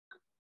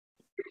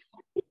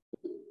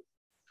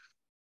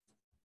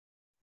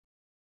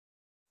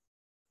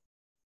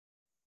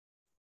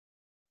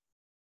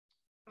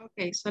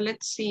Okay, so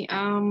let's see.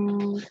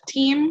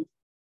 Team.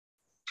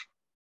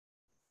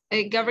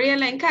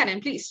 Gabriela and Karen,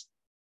 please.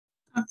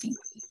 Okay.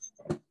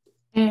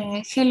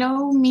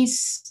 Hello,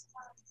 Miss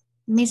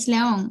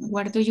Leon.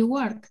 Where do you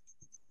work?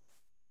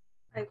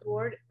 I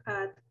work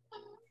at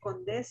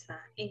Condesa.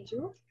 And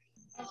you?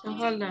 So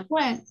hold on.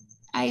 Well,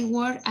 I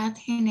work at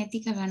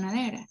Genética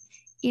Ganadera.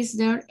 Is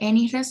there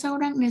any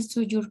restaurant next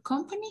to your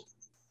company?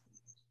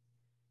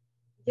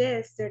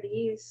 Yes, there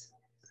is.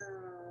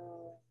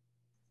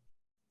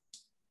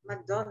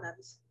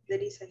 McDonald's. There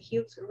is a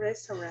huge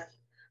restaurant.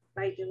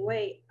 By the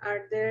way,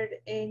 are there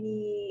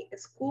any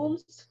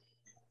schools?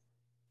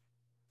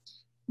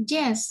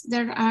 Yes,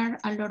 there are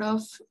a lot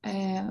of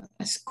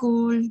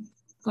schools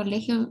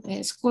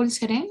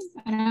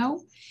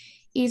around.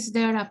 Is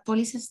there a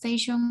police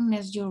station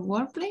next your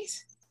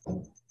workplace?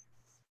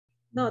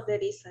 No, there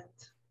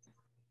isn't.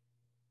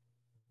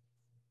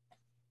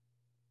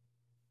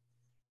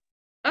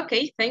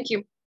 Okay, thank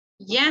you.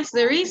 Yes,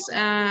 there is.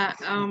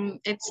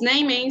 Its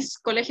name is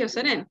Colegio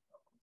Seren.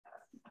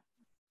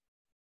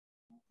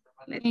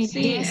 Let's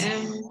see. Yes.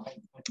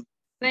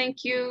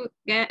 Thank you,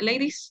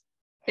 ladies.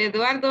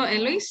 Eduardo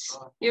and Luis,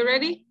 you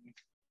ready?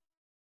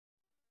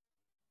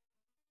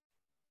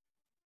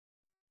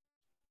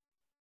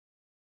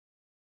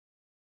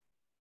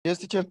 Yes,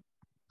 teacher.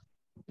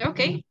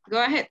 Okay,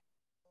 go ahead.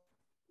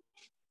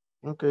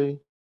 Okay.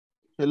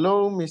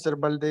 Hello, Mr.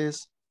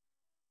 Valdez.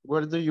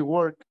 Where do you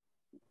work?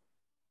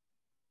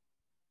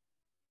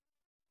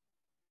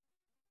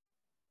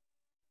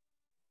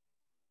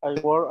 I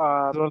work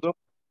at Eduardo.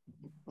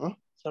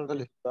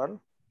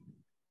 Dale.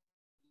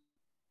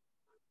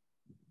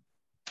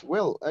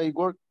 Well, I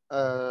work,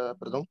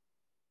 perdón.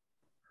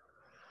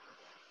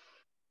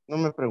 No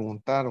me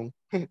preguntaron.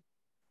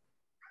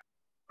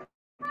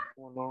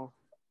 Oh, no.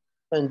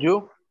 And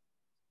you?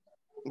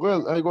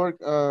 Well, I work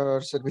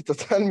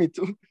Servitotal, me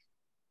too.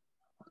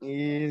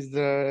 Is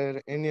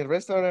there any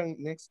restaurant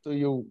next to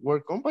your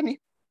work company?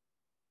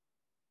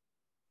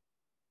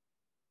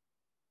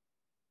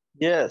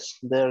 Yes,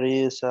 there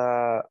is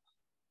a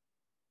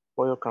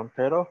Pollo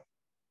Campero.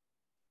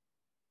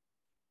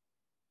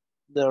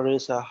 There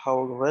is a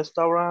house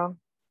restaurant.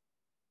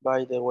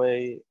 By the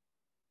way,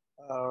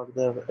 are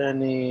there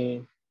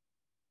any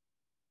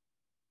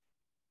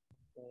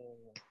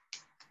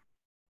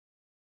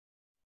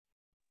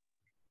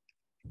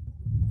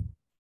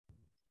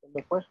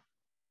 ¿dónde fue?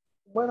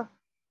 Bueno,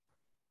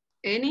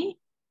 Any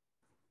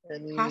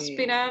any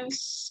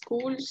hospitals,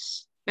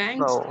 schools,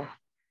 banks? no.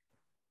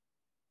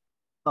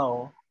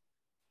 No.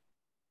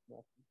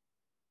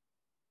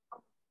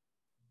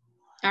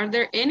 Are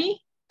there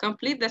any?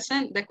 Complete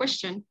the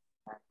question.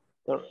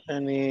 There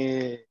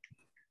any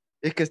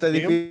Es que está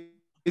gym?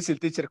 difícil,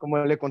 teacher. Como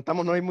le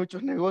contamos, no hay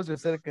muchos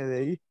negocios cerca de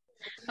ahí.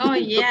 Oh,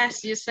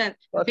 yes, you said.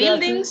 O sea,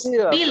 Buildings, sí,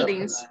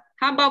 buildings.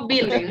 How about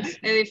buildings?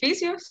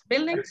 Edificios,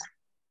 buildings?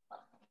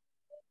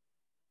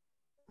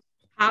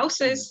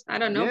 Houses, I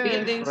don't know, Yes.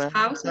 buildings,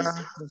 houses.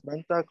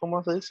 Renta,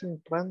 ¿cómo se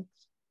dice? Rent.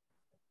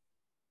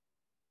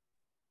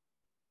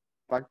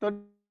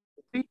 Factory.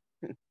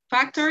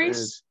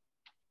 Factories.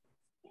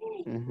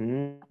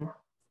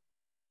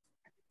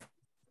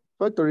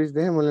 Factories,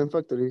 dejémoslo en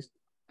factories.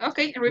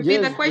 Okay,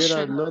 repeat the Yes, there are a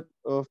question. lot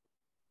of...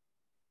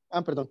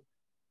 perdón.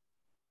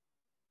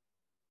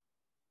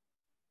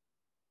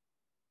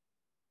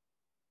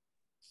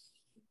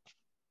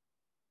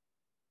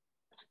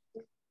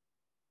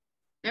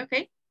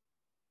 Okay,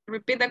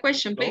 repeat the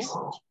question, please.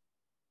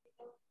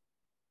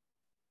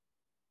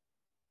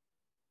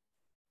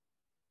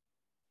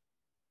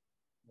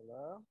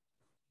 Hola.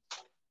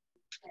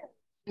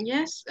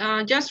 Yes,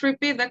 just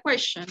repeat the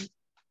question.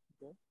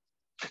 Okay.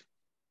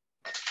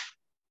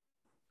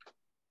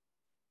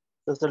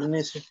 Desde el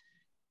inicio.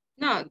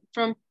 No,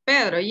 from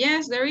Pedro.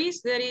 Yes, there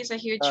is a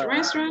huge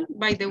restaurant,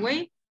 by the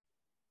way.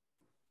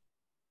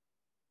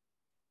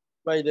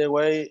 By the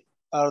way,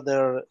 are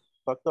there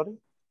factory?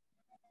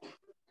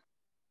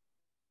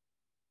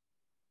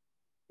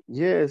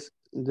 Yes,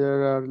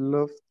 there are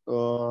lots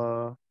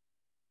of...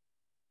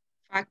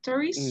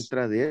 Factories.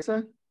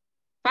 Intradesa.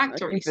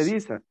 Factories.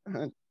 Intradesa.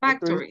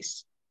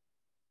 Factories.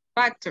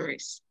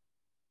 Factories.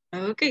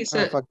 Okay,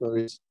 so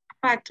factories.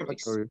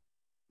 factories. Factory.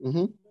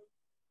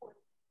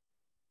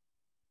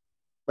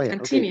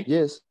 Continue. Okay.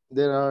 Yes,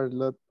 there are a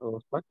lot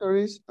of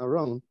factories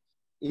around.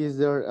 Is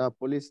there a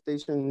police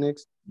station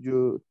next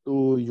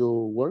to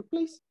your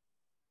workplace?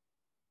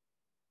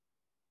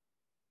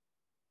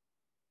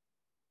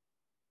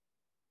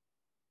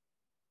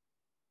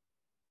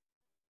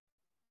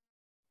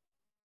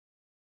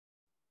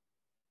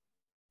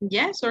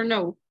 Yes or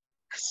no?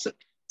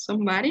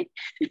 Somebody?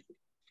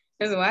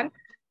 Eduardo?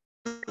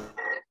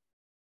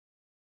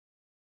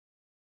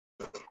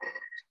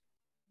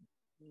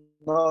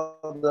 No,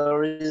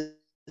 there is.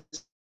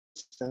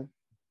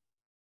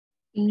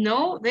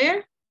 No,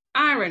 there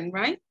aren't,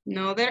 right?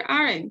 No, there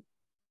aren't.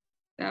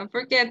 Don't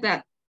forget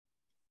that.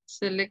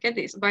 So look at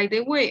this. By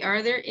the way,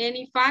 are there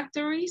any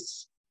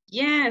factories?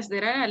 Yes,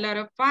 there are a lot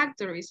of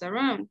factories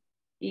around.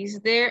 Is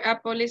there a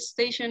police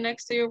station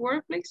next to your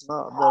workplace?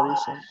 No, there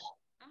isn't.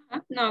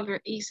 No,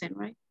 there isn't,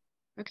 right?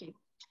 Okay.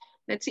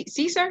 Let's see.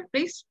 Caesar,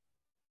 please.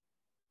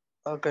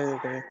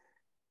 Okay.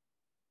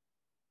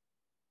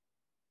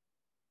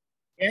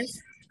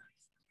 Yes.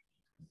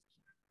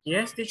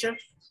 Yes, teacher.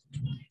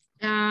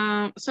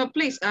 So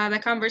please, the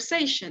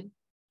conversation.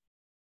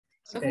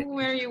 So Okay. who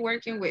were you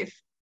working with?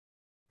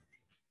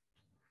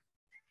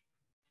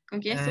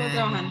 ¿Con quién estuvo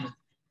trabajando?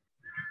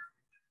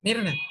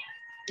 Mirna.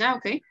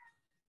 Okay.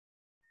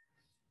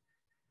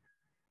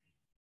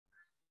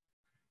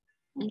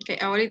 Okay,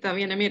 ahorita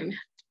viene Mirna.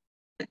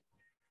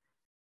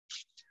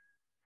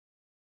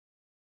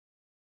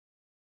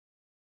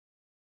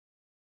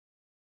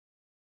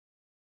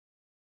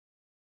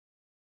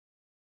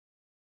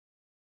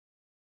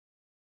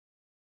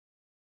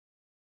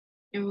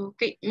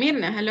 Okay,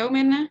 Mirna. Hello,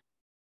 Mirna.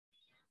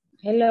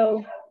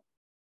 Hello.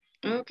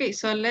 Okay,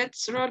 so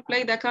let's role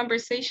play the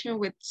conversation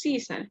with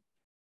Caesar.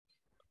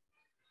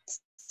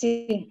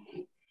 Sí.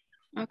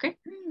 Okay.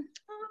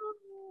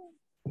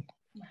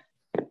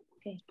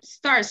 Okay.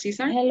 Start,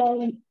 Caesar.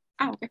 Hello.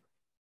 Okay.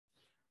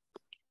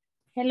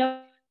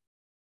 Hello,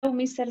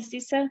 Mr.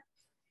 Caesar.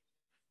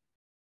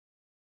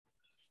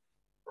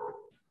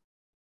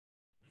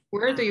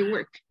 Where do you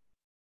work?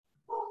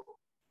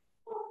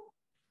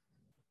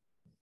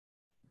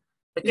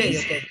 Okay.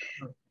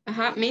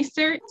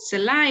 Mr.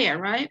 Celaya,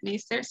 right?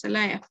 Mr.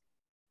 Celaya.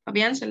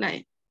 Fabián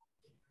Celaya.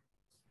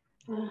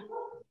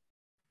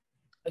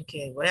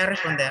 Okay, voy a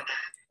responder.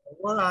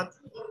 What?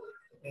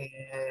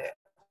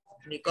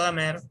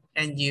 Newcomer,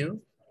 and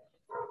you?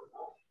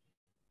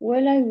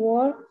 Well, I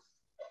work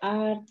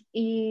at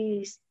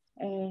this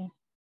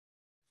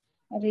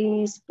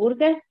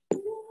burger.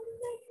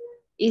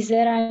 Is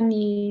there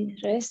any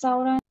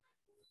restaurant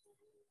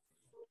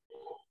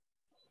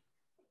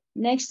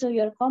next to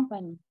your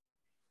company?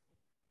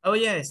 Oh,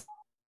 yes.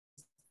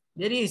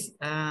 There is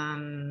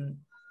a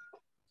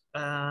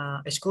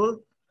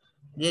school.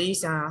 There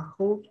is a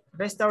food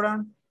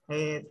restaurant.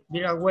 There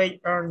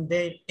are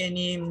there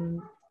any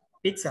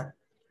pizza?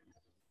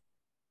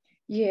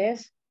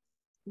 Yes,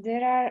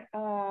 there are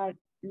a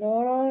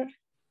lot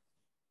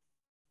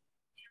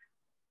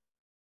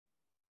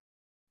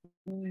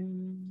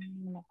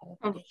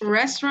Of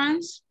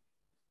restaurants.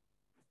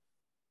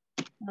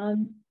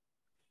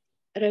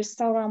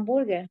 Restaurant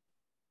burger.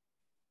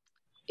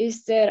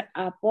 Is there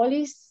a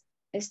police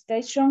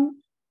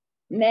station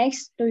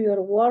next to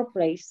your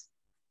workplace?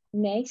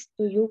 Next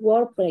to your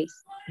workplace?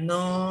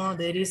 No,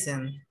 there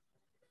isn't.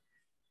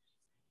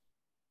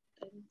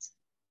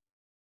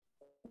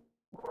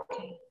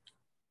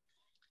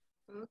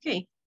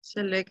 Okay,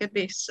 so look at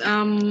this.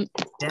 No,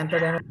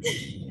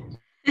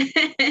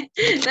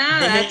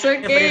 that's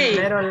okay.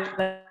 Primero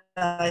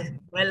la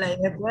escuela y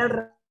después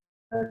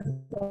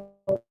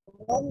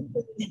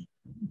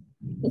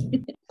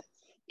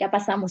Ya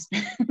pasamos.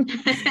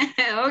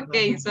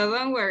 Okay, so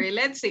don't worry.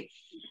 Let's see.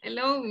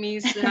 Hello,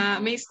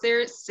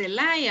 Mr.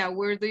 Celaya.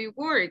 Where do you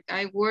work?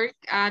 I work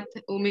at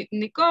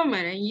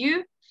Unicomer. And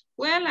you?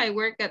 Well, I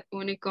work at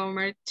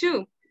Unicomer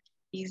too.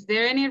 Is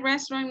there any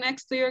restaurant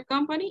next to your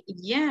company?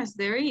 Yes,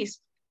 there is.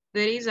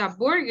 There is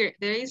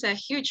a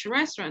huge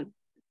restaurant.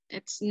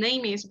 Its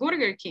name is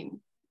Burger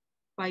King.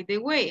 By the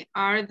way,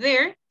 are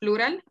there,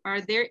 plural,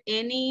 are there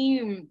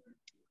any,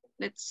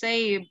 let's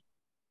say,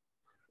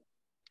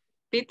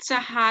 Pizza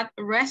Hut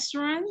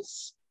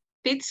restaurants?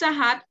 Pizza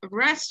Hut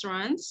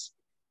restaurants.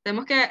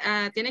 Tenemos que,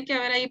 tiene que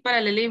haber ahí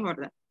paralelismo,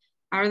 ¿verdad?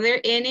 Are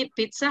there any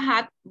Pizza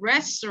Hut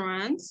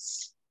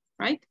restaurants?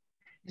 Right?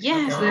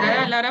 Yes, there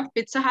are a lot of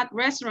Pizza Hut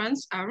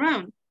restaurants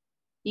around.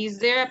 Is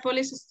there a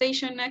police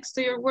station next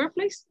to your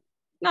workplace?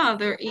 No,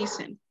 there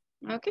isn't.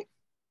 Okay.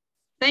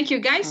 Thank you,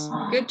 guys.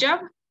 Good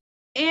job.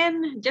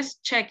 And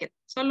just check it.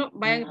 Solo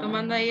vayan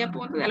tomando ahí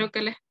apuntes de algo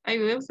que les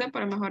ayude a usted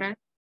para mejorar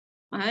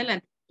más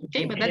adelante.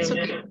 Okay, but that's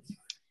okay.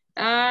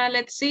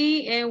 Let's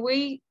see, and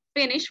we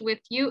finish with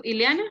you,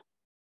 Ileana.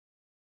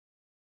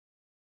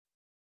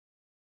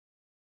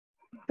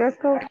 Let's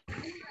go.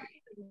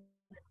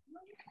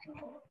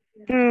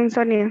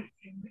 Sonia.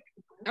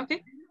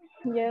 Okay.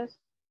 Yes.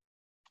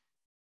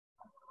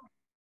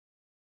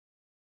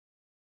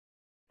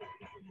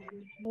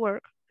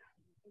 Work.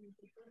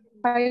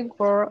 I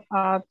work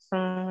at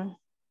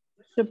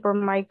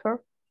supermarket.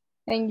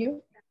 And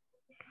you?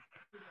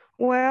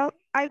 Well,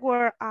 I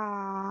work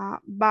at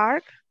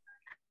bar.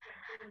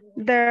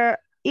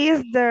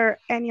 Is there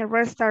any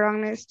restaurant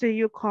next to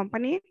your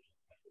company?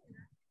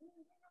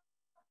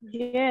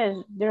 Yes,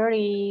 there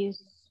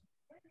is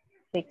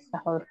Pizza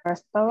Hut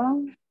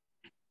restaurant.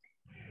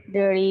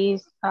 There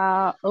is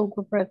a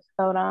local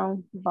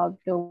restaurant, but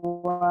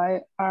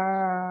why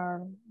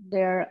are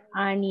there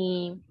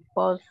any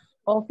post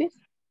office?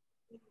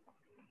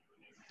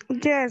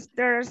 Yes,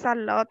 there's a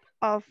lot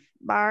of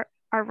bar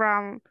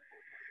around.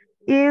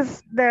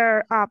 Is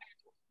there a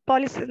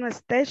police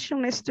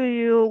station next to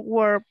your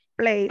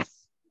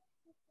workplace?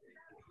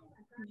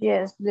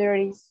 Yes, there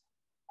is.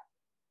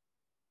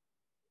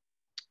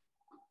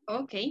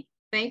 Okay,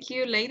 thank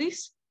you,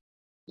 ladies.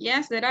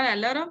 Yes, there are a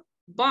lot of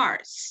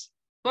bars.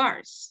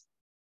 Bars.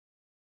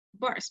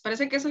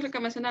 Parece que eso es lo que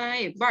mencionaban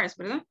ahí. Bars,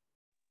 ¿verdad?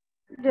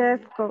 Yes,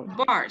 coach.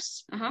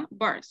 Bars.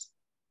 Bars.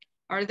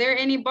 Are there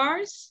any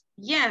bars?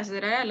 Yes,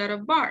 there are a lot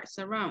of bars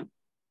around.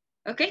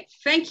 Okay,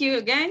 thank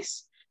you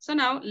guys. So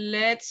now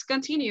let's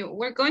continue.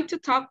 We're going to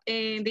talk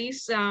in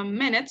these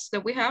minutes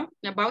that we have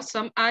about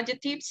some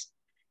adjectives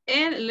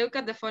and look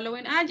at the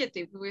following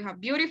adjectives. We have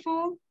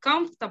beautiful,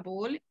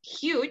 comfortable,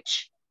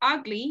 huge,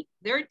 ugly,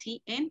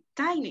 dirty, and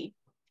tiny.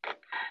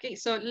 Okay,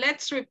 so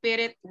let's repeat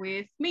it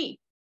with me.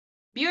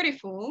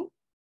 Beautiful.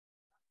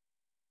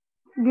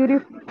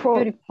 Beautiful.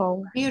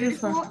 Beautiful.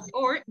 Beautiful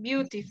or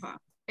beautiful.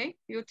 Okay,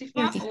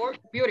 beautiful or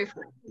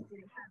beautiful.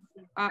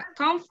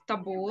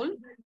 Comfortable,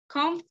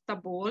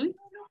 comfortable.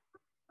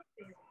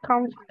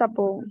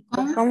 Comfortable.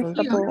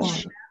 Comfortable.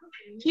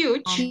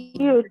 Huge,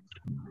 Huge.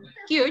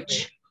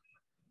 huge.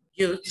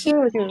 Huge.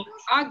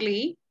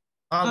 Ugly,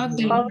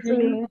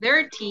 Ugly.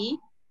 dirty,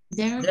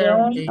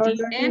 Dirty.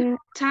 and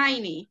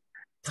tiny.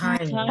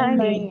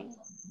 Tiny.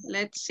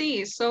 Let's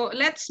see. So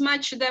let's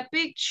match the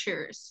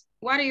pictures.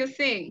 What do you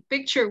think?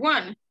 Picture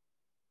one.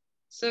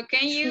 So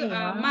can you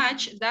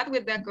match that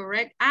with the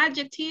correct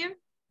adjective?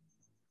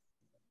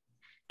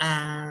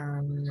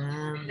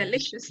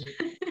 Delicious.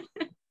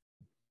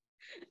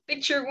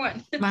 Picture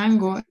one.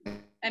 Mango.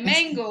 A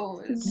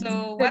mango.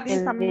 So what's That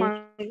is a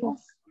mango.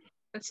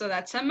 So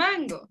that's a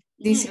mango.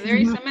 This There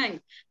is a mango.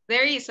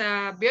 There is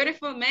a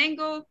beautiful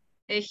mango,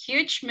 a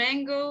huge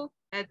mango,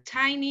 a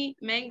tiny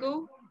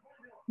mango.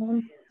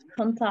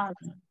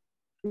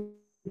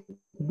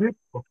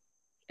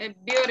 A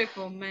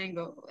beautiful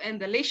mango and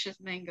delicious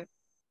mango.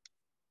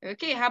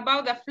 Okay, how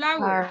about the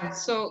flower?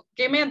 So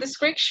give me a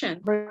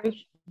description.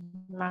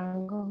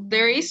 Mango.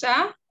 There is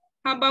a,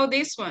 how about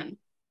this one?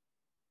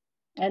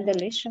 And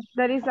delicious.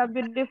 That is a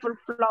beautiful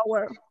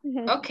flower.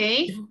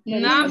 Okay,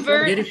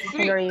 number Beautiful.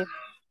 3.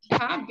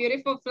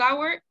 Beautiful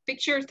flower.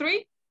 Picture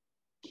 3.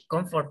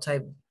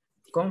 Comfortable.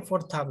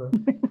 Comfortable.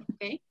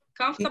 Okay,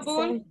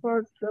 comfortable.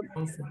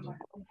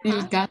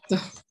 El gato.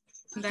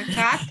 The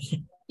cat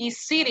is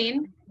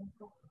sitting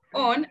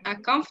on a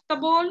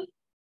comfortable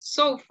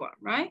sofa,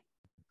 right?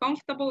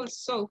 Comfortable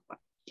sofa.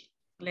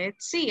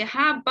 Let's see,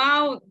 how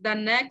about the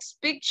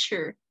next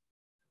picture?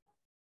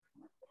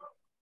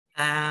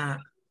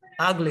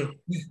 Ugly.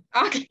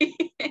 Ugly.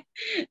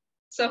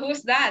 So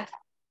who's that?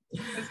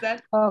 Who's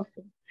that?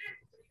 Okay.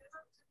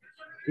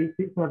 It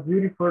is a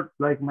beautiful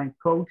like my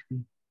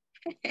coffee.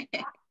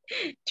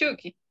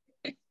 Chucky.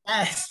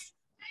 Yes.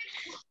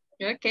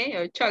 Okay,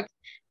 or Chuck.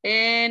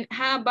 And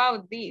how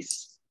about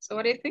this? So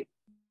what do you think?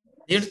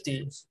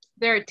 Dirty.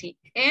 Dirty.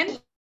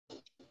 And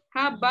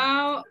how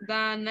about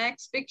the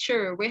next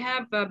picture? We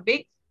have a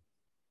big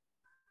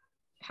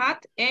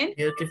hat and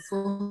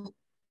Beautiful.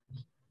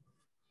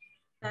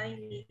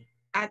 Tiny.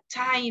 a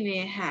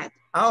tiny hat.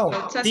 Oh,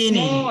 So it's a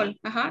teeny. small,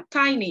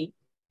 tiny.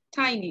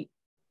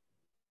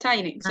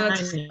 So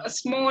it's a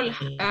small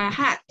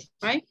hat,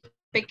 right?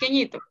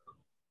 Pequeñito.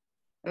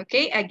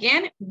 Okay,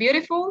 again,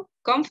 beautiful,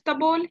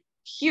 comfortable,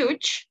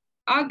 huge,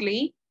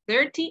 ugly,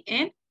 dirty,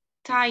 and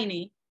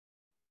tiny.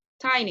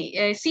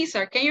 Tiny.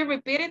 Cesar, can you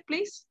repeat it,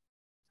 please?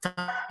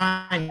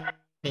 Tiny.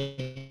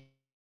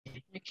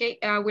 Okay,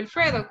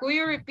 Wilfredo, could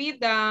you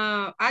repeat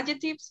the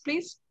adjectives,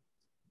 please?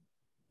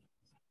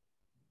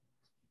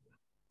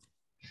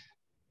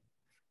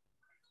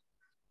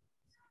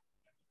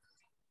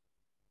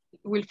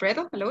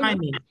 Wilfredo, hello?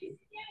 Tiny.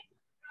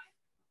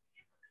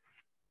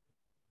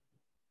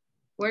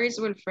 Where is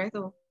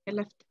Wilfredo? He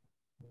left.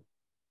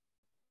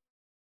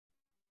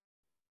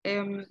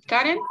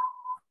 Karen,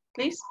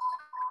 please.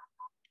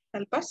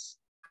 Alpas.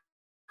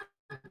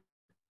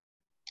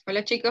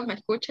 Hola chicos, ¿me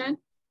escuchan?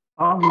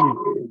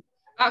 Ugly.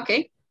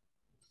 Okay.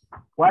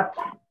 What?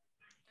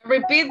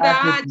 Repeat the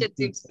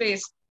adjectives,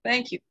 please.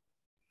 Thank you.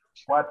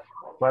 What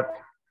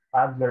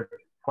other?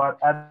 What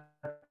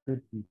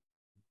adjective?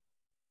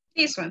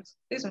 This one.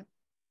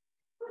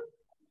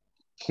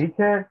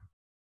 Teacher?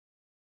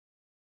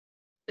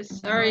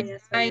 Sorry,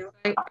 Yes, I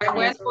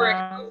went for a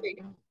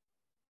coffee.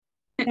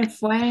 ¿Qué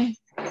fue?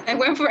 I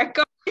went for a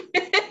coffee.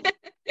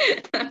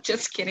 I'm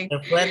just kidding.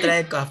 Se fue a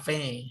traer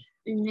café.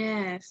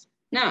 Yes.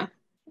 No,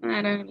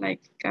 I don't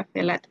like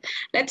cafe latte.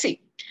 Let's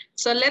see.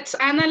 So let's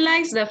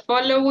analyze the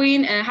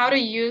following how to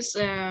use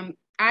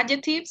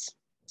adjectives.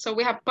 So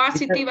we have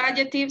positive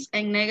adjectives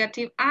and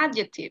negative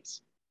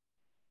adjectives.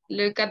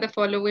 Look at the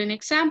following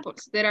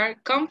examples. There are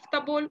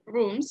comfortable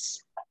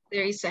rooms.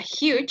 There is a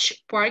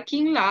huge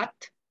parking lot.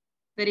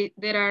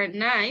 There are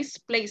nice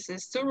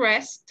places to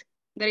rest.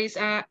 There is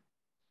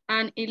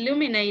an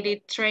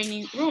illuminated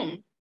training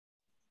room.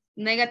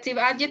 Negative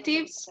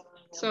adjectives.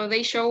 So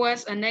they show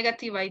us a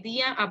negative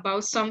idea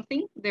about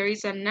something. There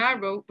is a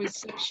narrow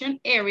reception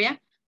area.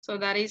 So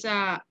that is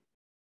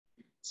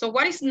so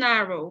what is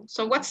narrow?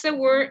 So what's the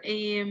word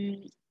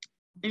in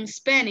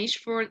Spanish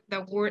for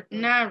the word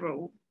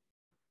narrow?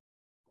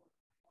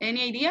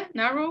 Any idea?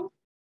 Narrow?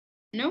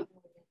 No?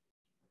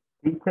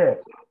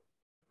 Teacher.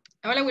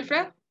 Hola,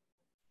 Wilfred.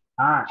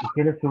 Es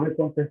que le estuve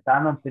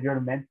contestando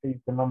anteriormente y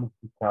usted no me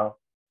escuchaba.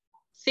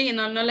 Sí,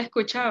 no la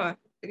escuchaba.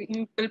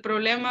 El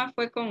problema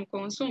fue con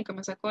Zoom, que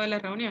me sacó de la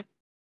reunión.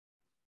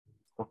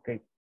 Ok.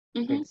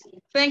 Mhm.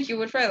 Thank you,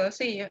 Wilfredo.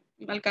 Sí,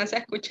 alcancé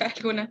a escuchar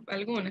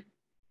alguna.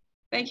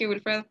 Thank you,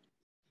 Wilfredo.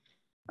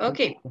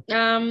 Okay,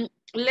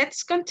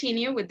 let's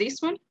continue with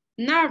this one.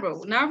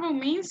 Narrow. Narrow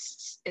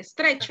means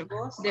estrecho.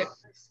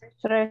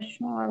 Stretch,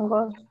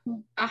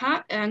 angosto.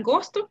 Ajá,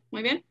 angosto,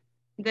 muy bien.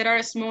 There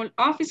are small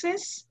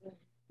offices.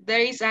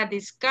 There is a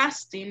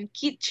disgusting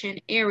kitchen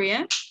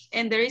area.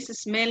 And there is a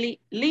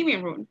smelly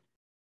living room.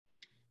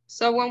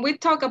 So when we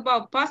talk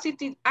about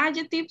positive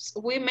adjectives,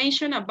 we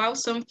mention about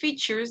some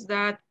features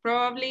that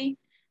probably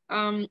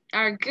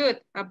are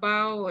good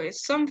about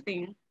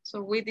something.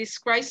 So we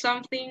describe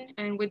something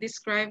and we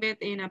describe it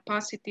in a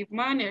positive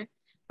manner,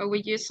 but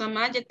we use some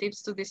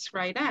adjectives to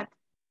describe that.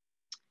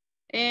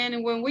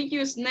 And when we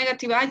use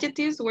negative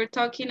adjectives, we're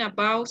talking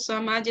about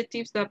some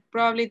adjectives that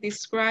probably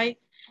describe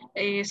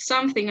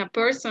something, a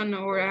person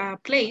or a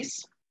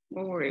place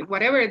or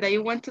whatever that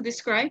you want to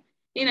describe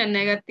in a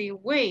negative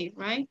way,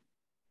 right?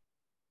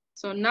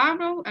 So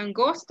narrow,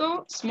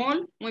 angosto,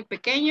 small, muy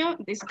pequeño,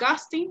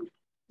 disgusting,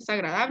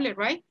 desagradable,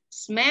 right?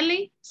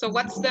 Smelly. So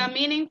what's the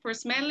meaning for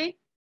smelly?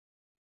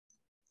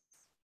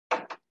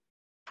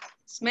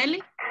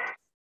 Smelly?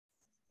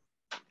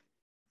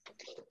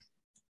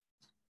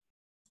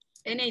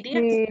 Any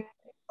ideas?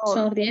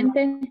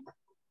 Sonriente.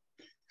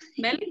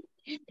 Smelly?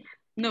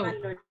 No.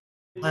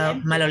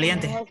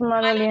 Maloliente.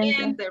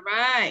 Maloliente,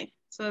 right.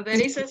 So there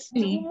is a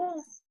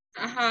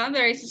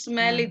there is a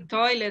smelly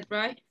toilet,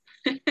 right?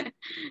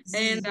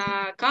 And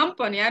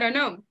company, I don't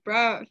know,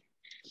 bro.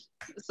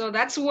 So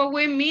that's what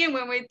we mean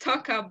when we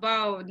talk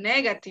about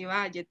negative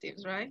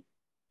adjectives, right?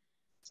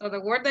 So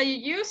the word that you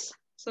use,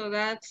 so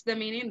that's the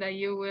meaning that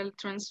you will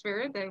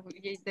transfer,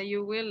 that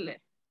you will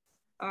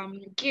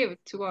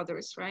give to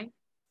others, right?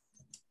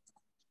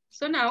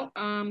 So now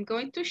I'm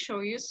going to show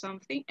you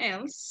something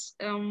else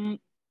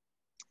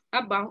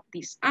about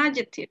these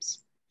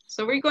adjectives.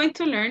 So we're going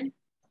to learn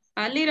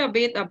a little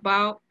bit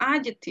about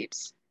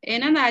adjectives.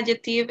 And an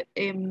adjective,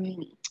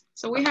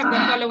 so we have the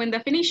following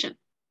definition.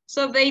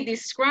 So they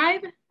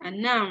describe a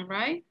noun,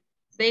 right?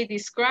 They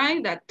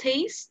describe the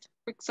taste,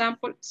 for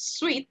example,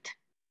 sweet.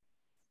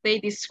 They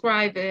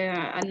describe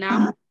a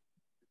noun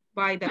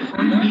by the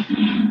color.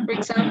 For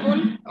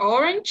example,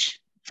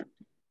 orange.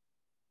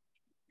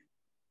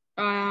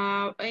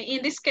 In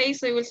this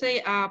case, I will say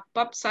a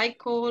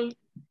popsicle,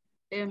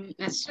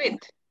 a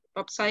sweet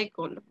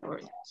popsicle or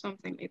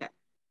something like that.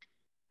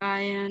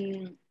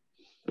 And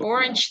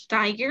orange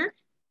tiger.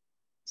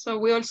 So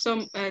we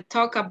also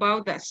talk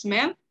about the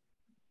smell.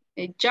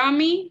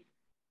 Yummy,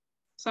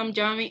 some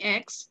yummy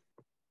eggs.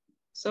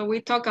 So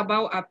we talk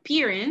about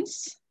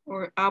appearance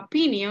or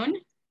opinion,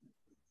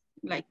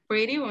 like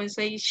pretty, when we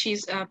say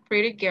she's a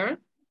pretty girl.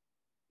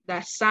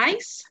 The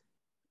size.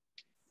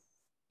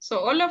 So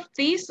all of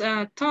these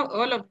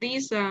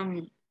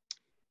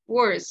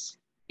words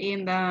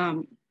in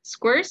the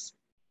squares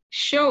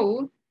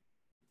show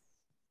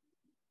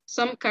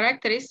some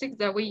characteristics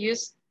that we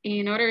use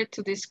in order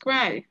to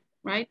describe,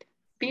 right?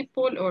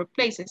 People or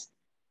places.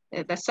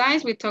 The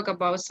size, we talk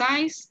about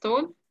size,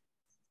 tall.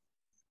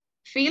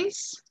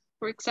 Feels,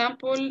 for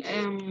example,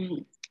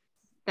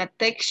 the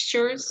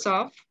texture,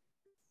 soft.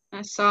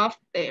 A soft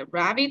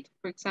rabbit,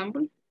 for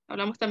example.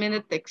 Hablamos también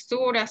de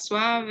textura,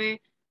 suave,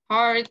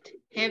 hard,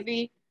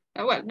 heavy.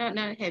 Well, not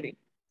heavy.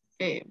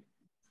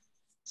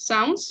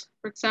 Sounds,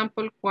 for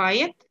example,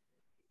 quiet.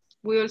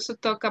 We also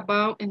talk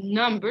about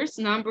numbers.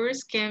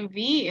 Numbers can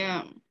be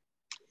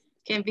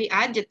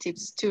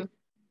adjectives too.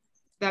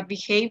 The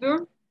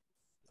behavior.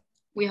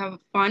 We have a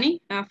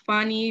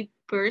funny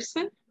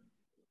person.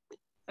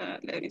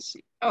 Let me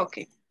see.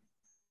 Okay.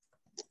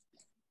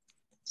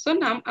 So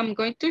now I'm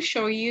going to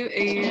show you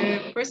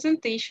a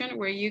presentation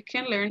where you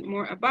can learn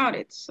more about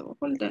it. So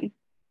hold on,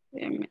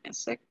 give me a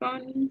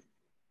second.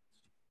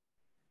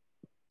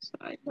 So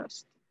I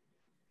lost.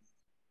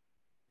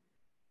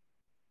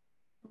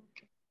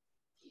 Okay.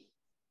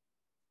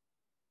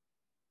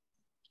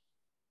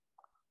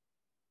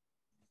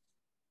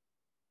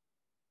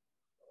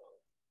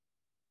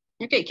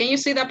 Okay, can you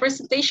see that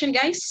presentation,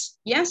 guys?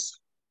 Yes?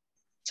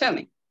 Tell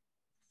me.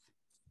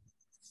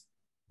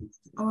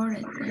 All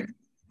right.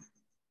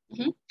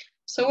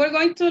 So we're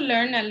going to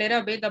learn a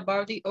little bit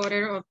about the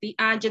order of the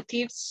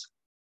adjectives.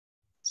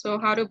 So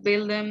how to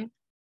build them,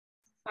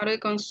 how to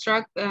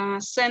construct a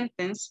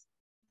sentence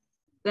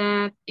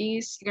that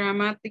is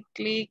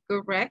grammatically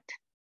correct.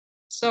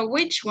 So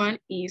which one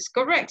is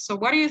correct? So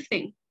what do you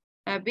think?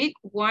 A big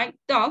white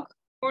dog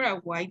or a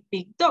white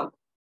big dog?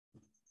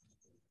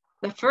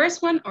 The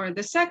first one or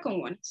the second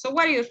one? So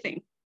what do you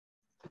think?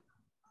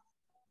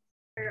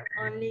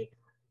 Only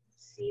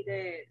see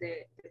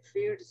the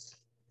first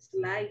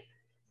slide.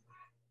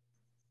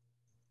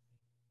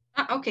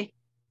 Okay.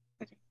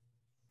 Okay.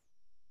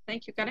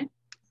 Thank you, Karen.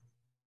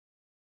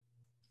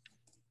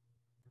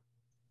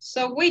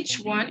 So which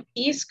one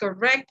is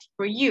correct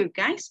for you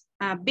guys?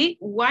 A big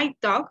white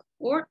dog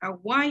or a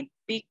white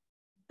big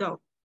dog?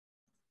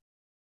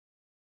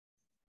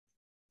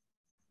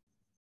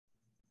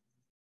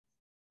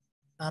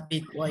 A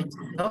big white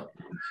dog.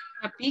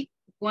 A big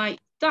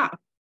white dog.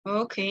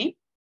 Okay.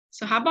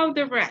 So how about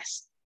the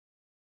rest?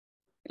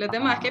 Los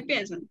demás, ¿qué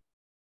piensan?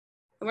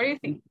 What do you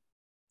think?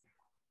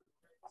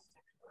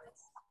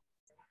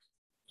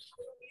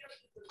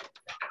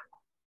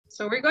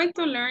 So we're going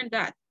to learn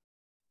that.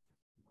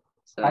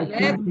 So I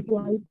let's... think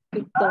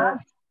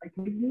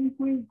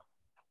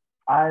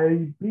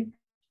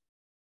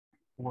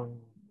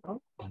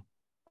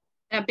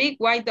A big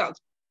white dog.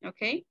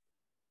 Okay.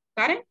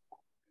 Got it?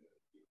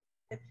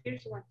 The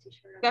first one,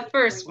 teacher. The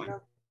first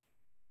one.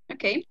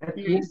 Okay.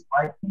 Nice.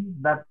 I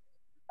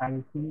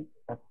think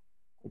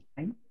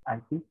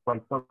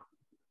quite okay.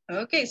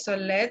 Okay, so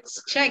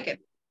let's check it.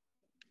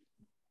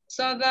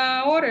 So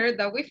the order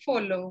that we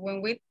follow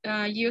when we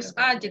use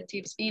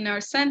adjectives in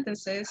our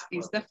sentences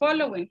is the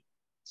following.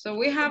 So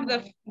we have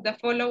the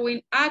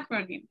following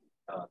acronym.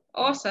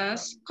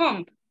 OSAS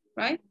COMP,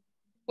 right?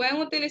 Pueden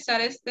utilizar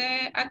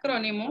este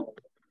acrónimo.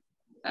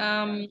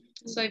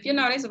 So if you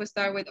notice, we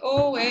start with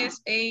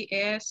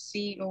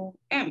OSASCOM,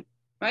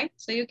 right?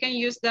 So you can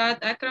use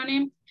that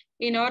acronym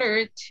in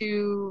order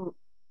to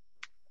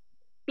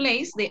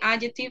place the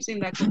adjectives in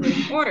the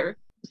correct order.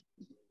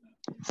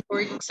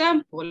 For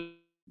example.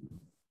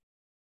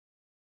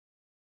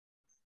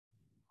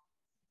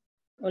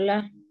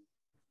 Hola.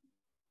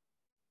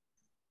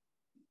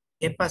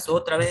 ¿Qué pasó?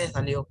 Otra vez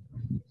salió.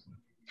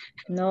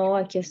 No,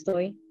 aquí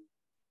estoy.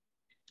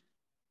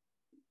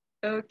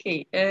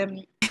 Okay,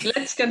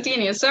 let's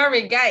continue.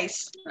 Sorry,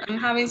 guys. I'm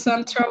having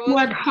some trouble.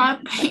 What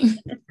happened?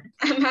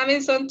 I'm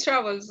having some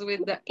troubles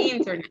with the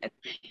internet.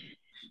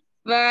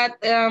 But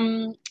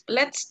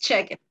let's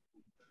check it.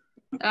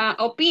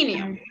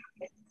 Opinion.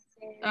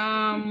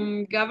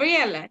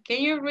 Gabriela,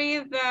 can you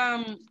read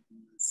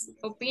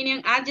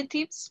opinion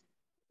adjectives?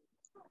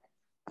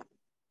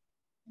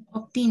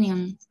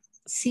 Opinion.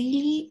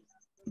 Silly,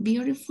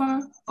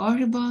 beautiful,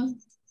 horrible,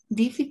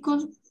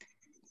 difficult,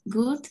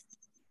 good,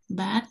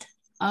 bad,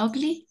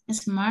 ugly,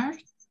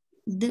 smart,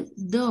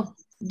 dumb.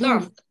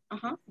 Dumb.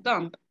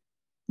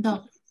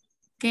 Dumb.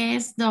 ¿Qué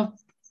es dumb?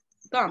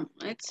 Dumb.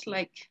 It's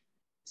like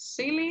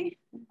silly,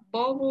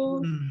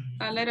 bobo,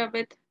 a little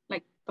bit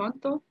like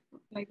tonto,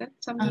 like that,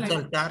 something like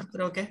that. Soltar,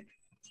 creo que.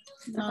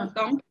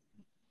 Dumb.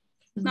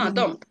 No,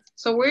 dumb.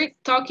 So we're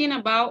talking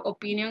about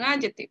opinion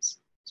adjectives.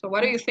 So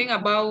what do you think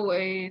about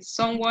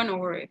someone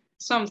or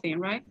something,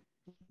 right?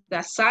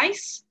 The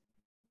size.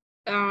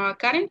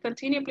 Karen,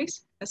 continue,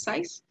 please. The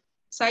size.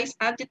 Size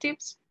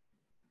adjectives.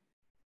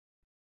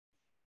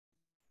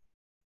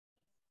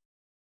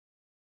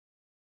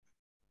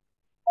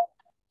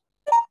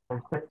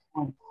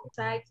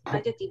 Size,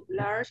 adjective,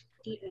 large,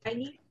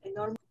 tiny,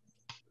 enormous.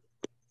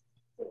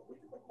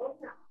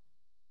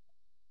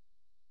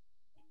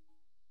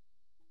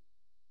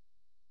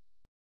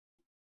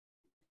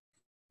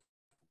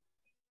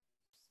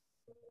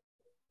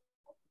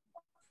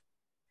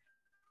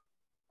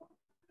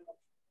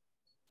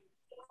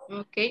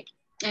 Okay.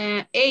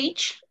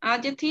 Age,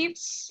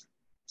 adjectives,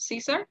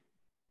 Cesar.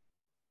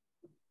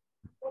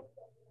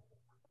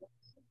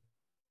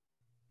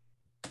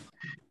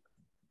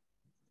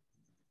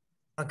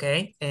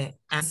 Okay.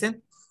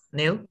 Ancient,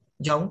 new,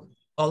 young,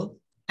 old,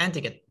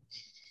 antiquette.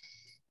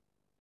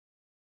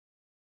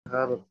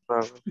 Yo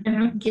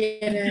no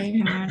quiero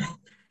dejar.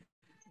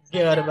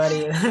 Qué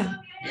barbaridad.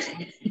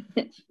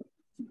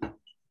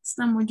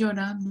 Estamos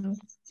llorando.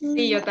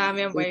 Sí, yo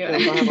también voy a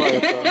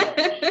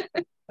llorar.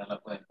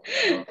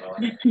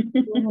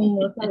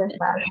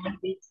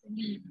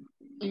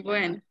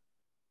 Bueno.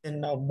 Que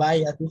nos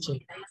vaya,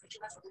 Tuchi.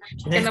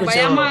 Que nos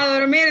vayamos a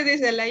dormir,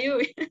 dice la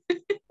lluvia.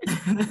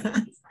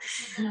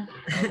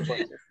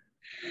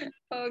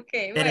 Ok,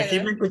 Pero bueno. sí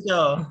me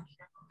escuchó.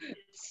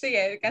 Sí,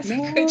 casi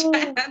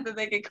escuchar antes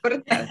de que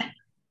cortar.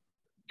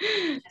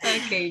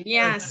 Ok,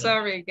 yeah,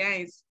 sorry,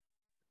 guys.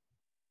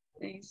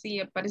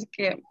 Sí, parece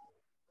que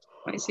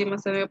ahí sí me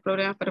se ve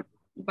problema, pero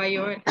va a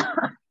llover.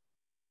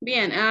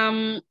 Bien,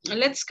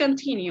 let's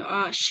continue.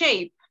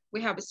 Shape,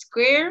 we have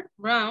square,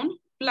 round,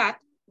 flat,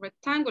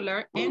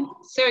 rectangular, and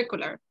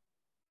circular.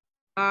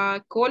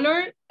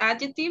 Color,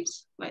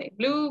 adjectives, like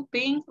blue,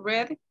 pink,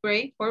 red,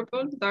 gray,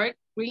 purple, dark,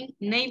 green,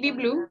 navy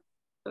blue.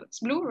 So it's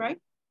blue, right?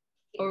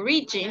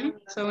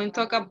 Origin, so when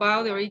talk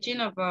about the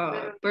origin of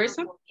a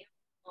person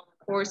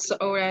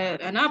or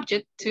an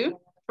object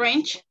too.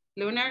 French,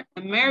 lunar,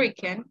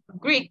 American,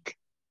 Greek,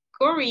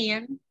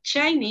 Korean,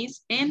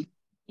 Chinese, and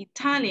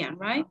Italian,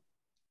 right?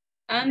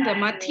 And the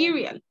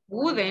material,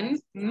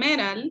 wooden,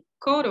 metal,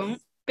 cotton,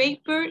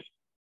 paper,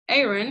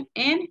 iron,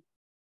 and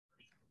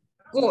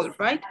gold,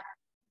 right?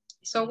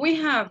 So we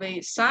have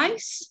a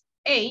size,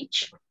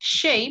 age,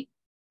 shape,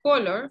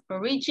 color,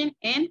 origin,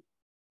 and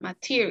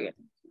material,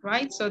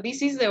 right? So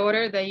this is the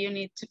order that you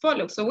need to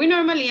follow. So we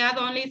normally add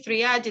only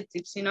 3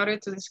 adjectives in order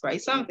to describe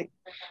something.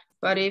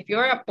 But if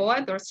you're a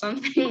poet or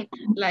something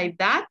like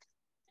that,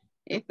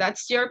 if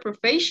that's your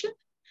profession,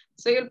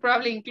 so you'll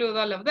probably include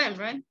all of them,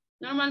 right?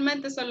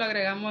 Normalmente solo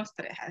agregamos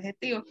 3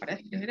 adjetivos para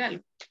describir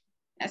algo.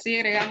 Así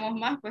agregamos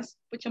más, pues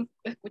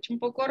escucha un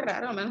poco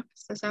raro, a menos que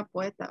usted sea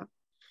poeta.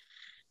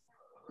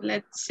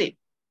 Let's see.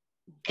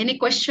 Any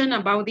question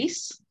about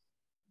this?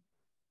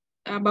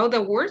 About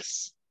the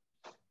words?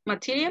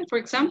 material, for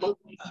example?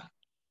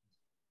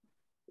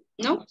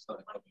 No?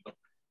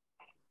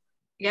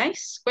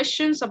 Guys,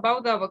 questions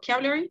about the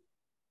vocabulary?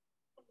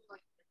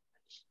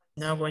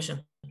 No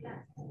question.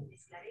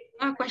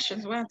 No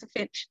questions, we have to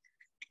finish.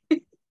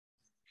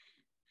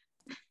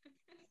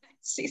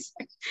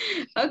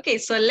 Okay,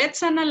 so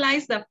let's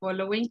analyze the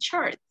following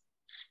chart.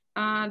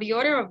 The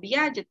order of the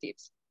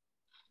adjectives.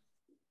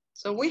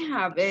 So we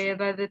have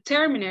the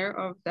determiner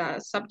of the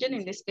subject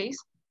in this case.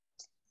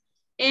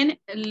 And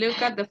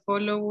look at the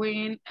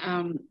following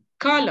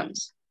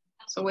columns.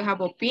 So we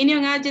have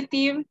opinion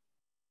adjective.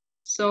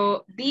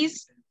 So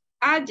these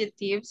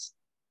adjectives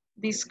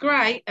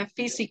describe a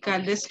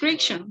physical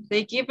description.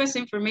 They give us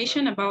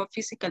information about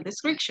physical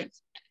description.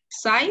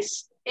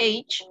 Size,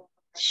 age,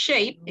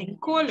 shape, and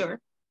color.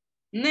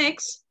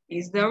 Next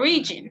is the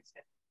origin.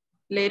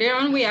 Later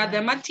on we add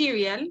the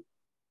material,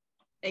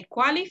 a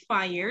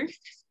qualifier,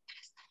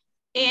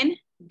 and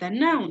the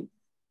noun.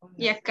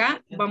 Y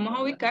acá vamos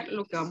a ubicar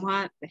lo que vamos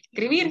a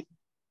describir.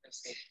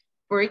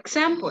 For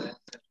example,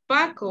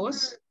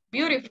 Paco's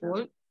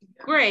beautiful,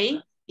 gray,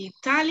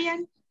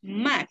 Italian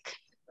Mac.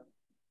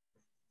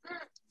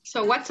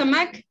 So what's a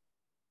Mac?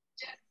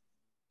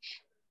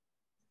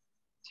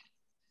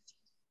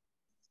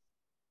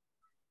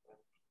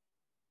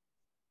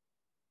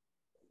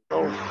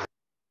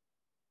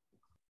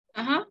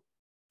 Uh-huh.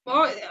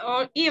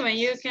 Or even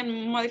you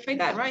can modify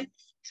that, right?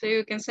 So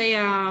you can say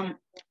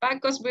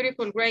Paco's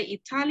beautiful gray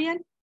Italian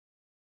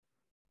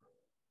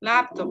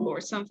laptop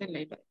or something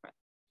like that. Right?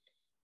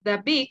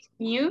 The big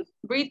new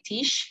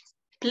British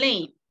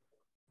plane.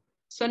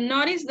 So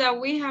notice that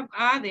we have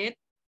added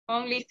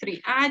only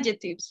 3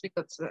 adjectives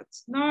because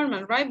that's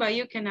normal, right? But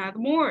you can add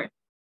more.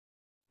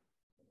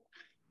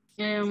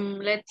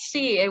 Let's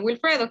see,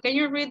 Wilfredo, can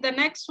you read the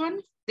next one?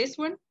 This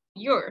one,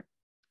 your.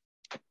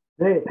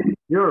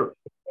 Your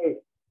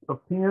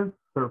opinion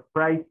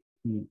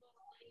surprising.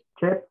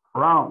 Shape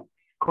round.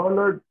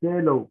 Color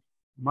yellow.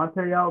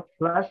 Material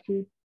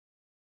plastic.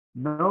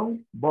 No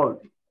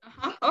ball.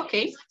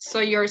 Okay, so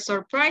you're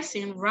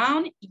surprising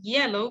round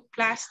yellow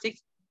plastic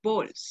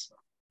balls.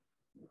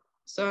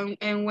 So,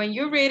 and when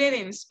you read it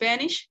in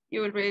Spanish,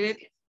 you will read it.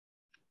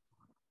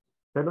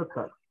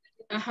 Pelota.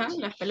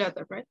 Las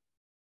pelotas, right?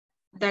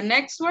 The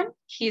next one,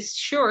 his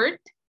shirt,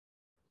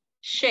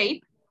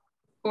 shape,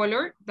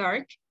 color,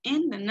 dark,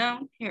 and the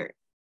noun, hair.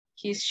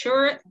 His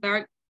short,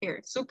 dark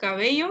hair. Su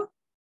cabello.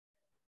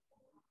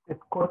 Es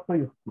corto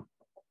y oscuro.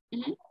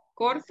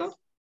 Corto,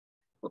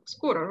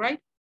 oscuro, right?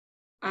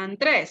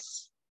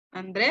 Andrés.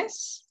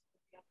 Andrés.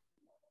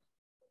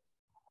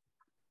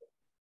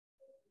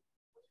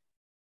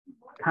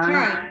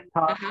 Kind.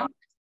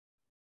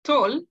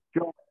 Tall.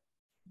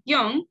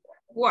 Young.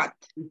 What?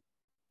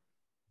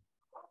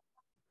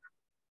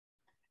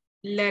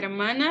 La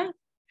hermana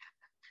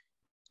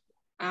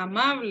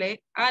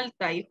amable,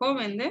 alta y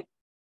joven de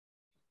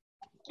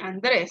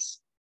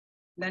Andrés.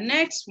 The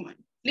next one.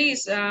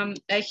 Please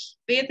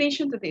pay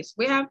attention to this.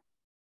 We have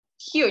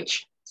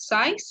huge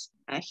size,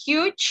 a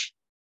huge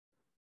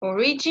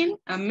origin,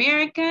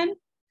 American,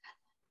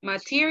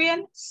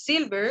 material,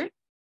 silver,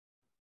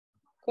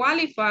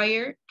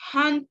 qualifier,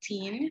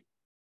 hunting,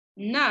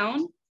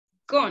 noun,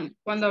 gone.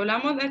 Cuando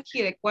hablamos de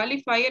aquí de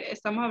qualifier,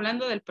 estamos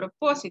hablando del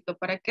propósito.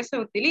 ¿Para qué se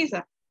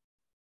utiliza?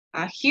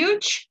 A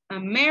huge,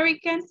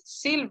 American,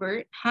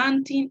 silver,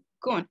 hunting,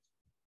 gun.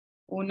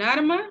 Un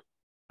arma,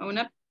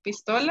 una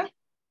pistola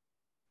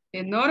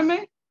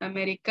enorme,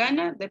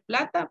 americana, de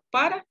plata,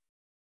 ¿para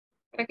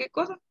qué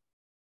cosa?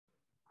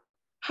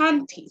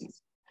 Hunting.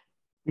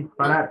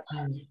 Disparar.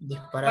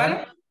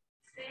 Para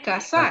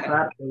cazar.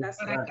 Cazar.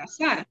 Para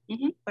cazar.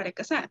 Para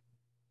cazar.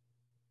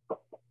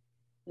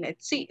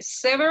 Let's see.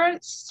 Several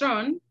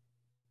strong,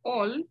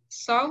 all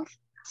South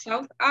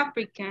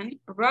African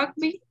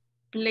rugby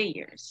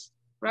players.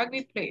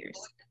 Rugby players.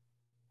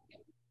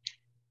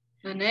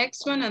 The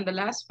next one and the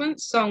last one.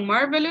 Some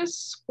marvelous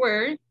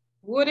square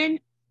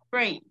wooden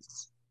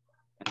frames.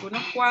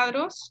 Algunos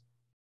cuadros.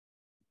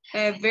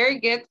 Very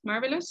good,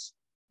 marvelous.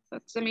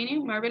 That's the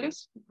meaning,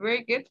 marvelous.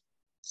 Very good.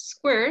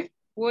 Square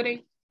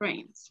wooden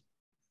frames.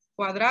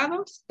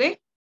 Cuadrados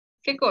de,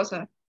 ¿qué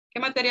cosa? ¿Qué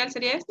material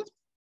sería esto?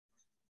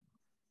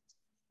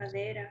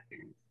 Madera.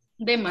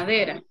 De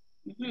madera.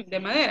 De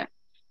madera.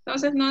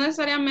 Entonces, no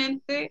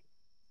necesariamente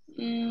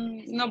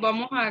nos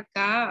vamos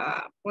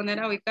acá a poner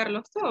a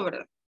ubicarlos todos,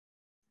 ¿verdad?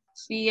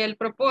 Si el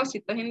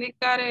propósito es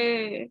indicar,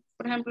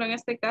 por ejemplo, en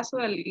este caso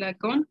del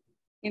lacón,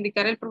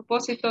 indicar el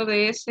propósito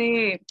de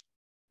ese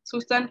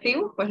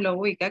sustantivo, pues lo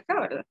ubica acá,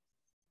 ¿verdad?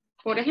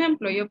 Por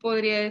ejemplo, yo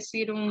podría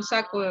decir un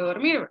saco de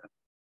dormir, ¿verdad?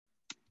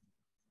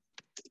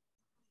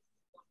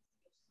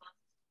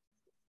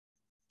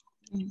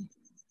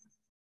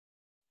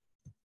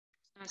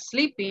 A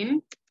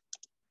sleeping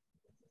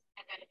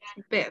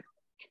bed.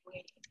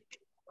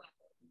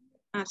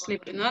 A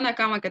sleeping, no una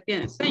cama que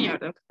tiene el señor,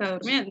 que está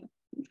durmiendo.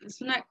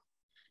 Es una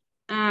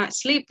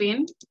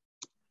sleeping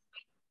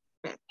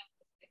bed.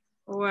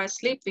 O a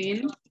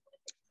sleeping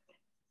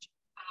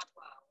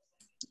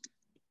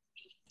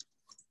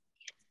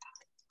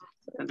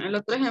El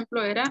otro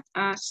ejemplo era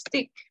a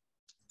stick.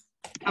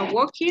 A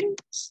walking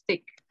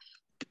stick.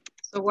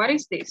 So what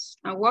is this?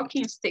 A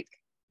walking stick.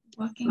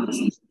 Walking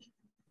stick.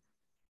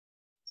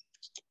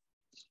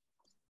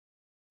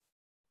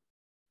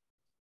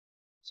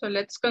 So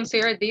let's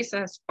consider this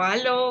as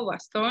palo,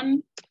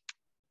 bastón,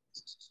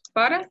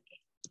 para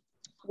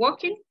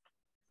walking.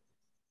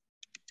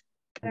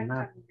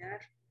 Para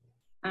caminar.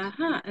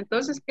 Ajá,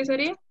 entonces, ¿qué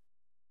sería?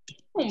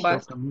 Un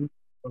bastón.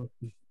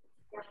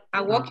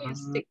 A walking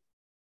stick.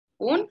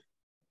 Un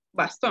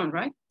bastón,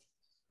 right?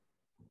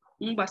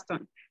 Un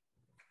bastón.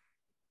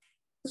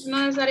 Pues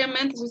no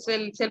necesariamente,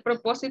 si el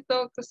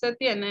propósito que usted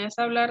tiene es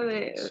hablar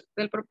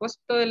del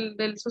propósito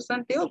del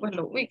sustantivo, pues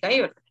lo ubica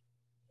ahí, ¿verdad?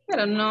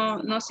 Pero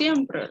no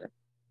siempre, ¿verdad?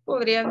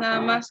 Podría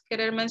nada más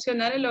querer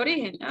mencionar el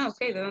origen. Ah, ok,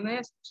 ¿de dónde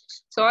es?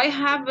 So I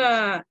have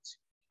a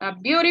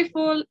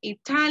beautiful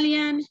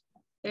Italian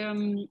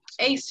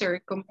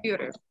Acer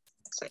computer.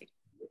 Say.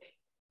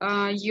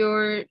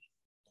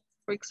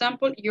 For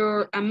example,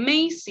 your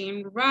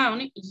amazing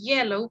round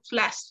yellow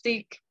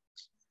plastic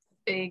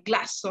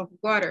glass of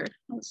water.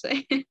 Let's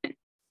say.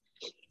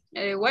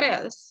 What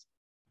else?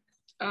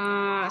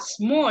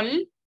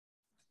 Small,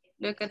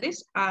 look at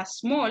this, a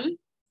small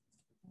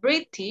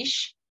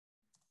British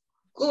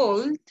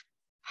gold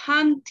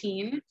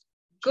hunting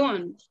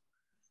gun.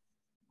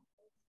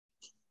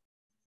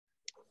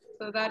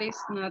 So that is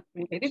not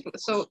really difficult.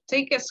 So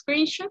take a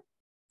screenshot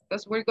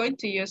because we're going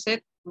to use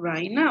it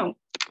right now.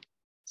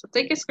 So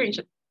take a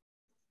screenshot.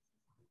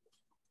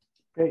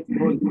 Okay,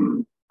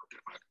 good.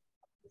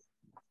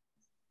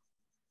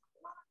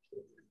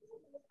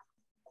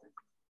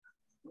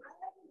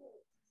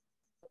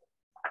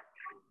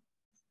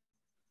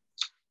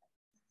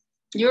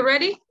 You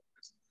ready?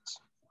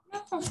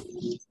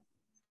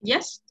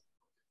 Yes?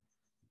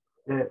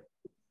 Yeah.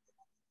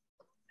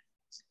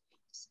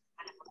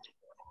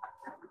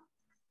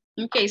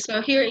 Okay,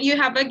 so here you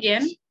have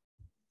again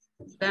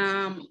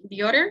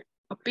the order: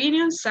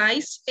 opinion,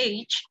 size,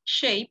 age,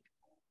 shape,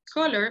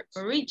 color,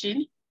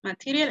 origin,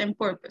 material, and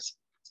purpose.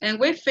 And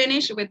we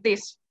finish with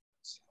this.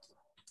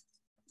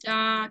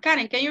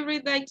 Karen, can you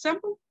read the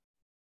example?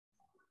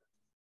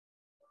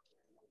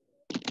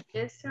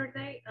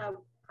 Yesterday,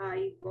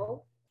 I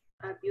bought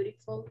a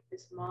beautiful,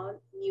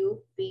 small,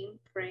 new, pink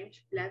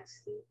French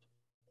plastic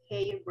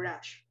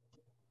hairbrush.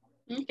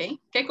 Okay,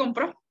 ¿qué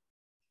compró?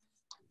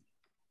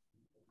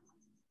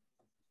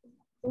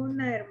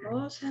 Una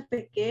hermosa,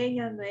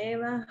 pequeña,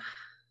 nueva,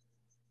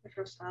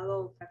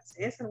 rosado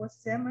francés, algo así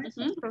se llama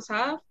eso.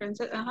 Rosada,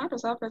 francés, ajá,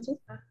 rosada, francés.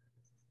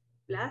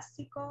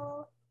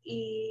 Plástico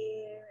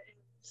y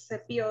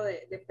cepillo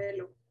de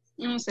pelo.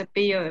 Un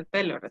cepillo de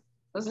pelo, ¿verdad?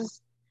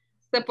 Entonces,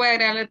 se puede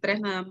agregarle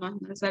 3 nada más, no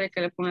es necesario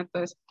que le ponga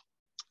todo eso.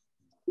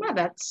 Well,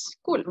 that's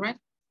cool, right?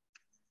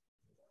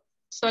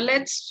 So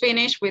let's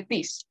finish with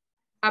this.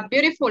 A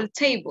beautiful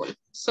table.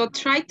 So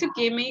try to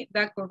give me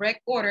the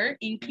correct order.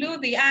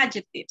 Include the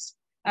adjectives.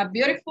 A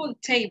beautiful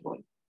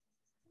table.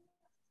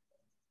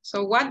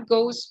 So what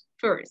goes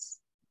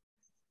first?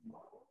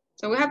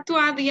 So we have to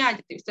add the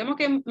adjectives. Tenemos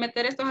que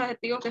meter estos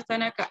adjetivos que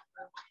están acá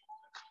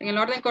en el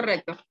orden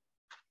correcto.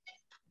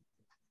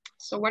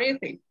 So what do you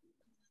think?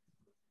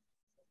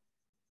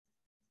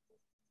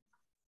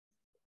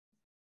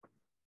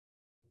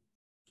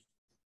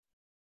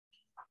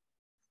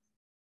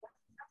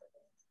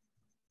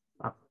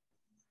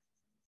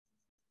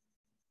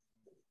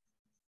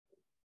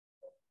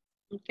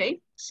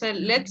 Okay, so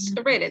let's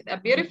read it. A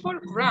beautiful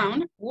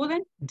round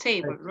wooden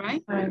table,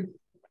 right?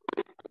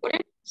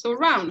 Okay. So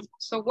round.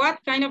 So what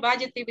kind of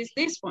adjective is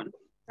this one?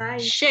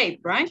 Size.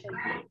 Shape, right?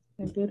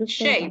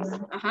 Shape.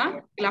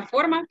 Ajá. La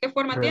forma, ¿qué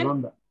forma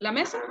Redonda. tiene? La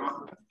mesa.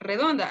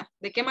 Redonda.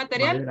 ¿De qué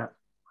material? Madera.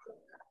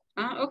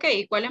 Ah, ok.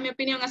 ¿Y cuál es mi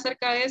opinión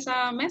acerca de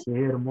esa mesa?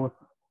 Qué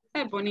hermosa.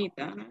 Es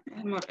bonita,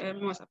 es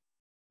hermosa.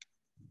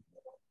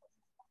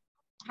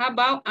 How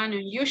about an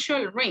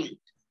unusual ring?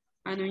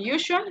 An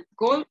unusual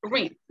gold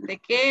ring. ¿De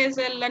qué es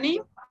el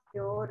anillo?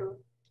 De oro.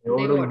 De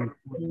oro.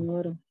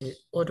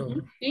 Oro.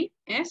 Sí,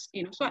 es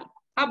inusual.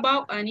 How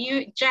about a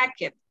new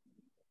jacket?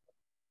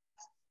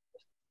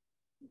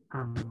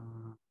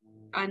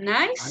 A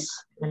nice?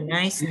 A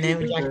nice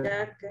new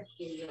jacket.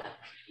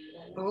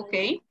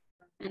 Okay.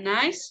 A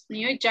nice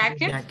new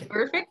jacket.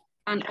 Perfect.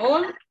 An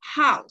old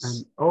house.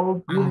 An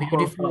old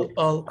beautiful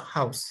old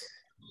house.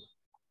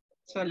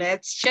 So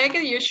let's check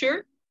it. You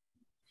sure?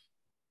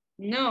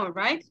 No,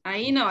 right?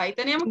 Ahí no. Ahí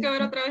teníamos que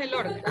ver otra vez el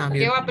orden.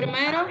 ¿Qué va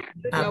primero?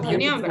 La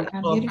opinión, ¿verdad?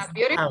 A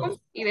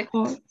beautiful y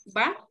después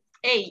va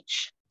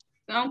age.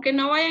 Aunque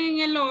no vayan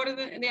en el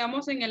orden,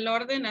 digamos en el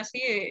orden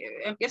así,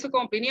 empiezo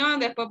con opinión,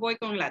 después voy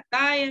con la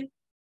talla.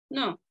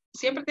 No,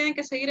 siempre tienen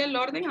que seguir el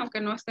orden aunque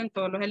no estén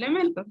todos los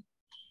elementos.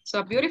 So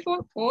a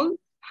beautiful old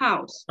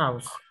house.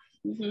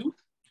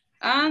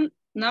 And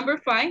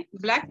number 5,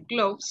 black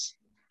gloves,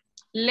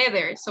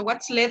 leather. So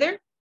what's leather?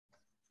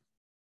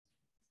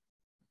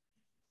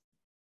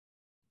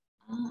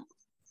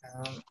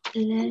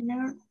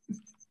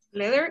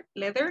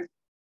 Leather.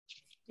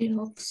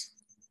 Gloves.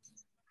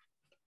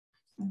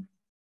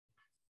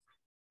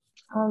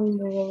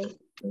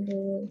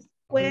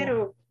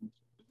 Cuero.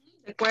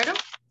 De cuero.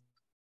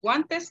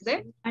 Guantes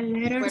de A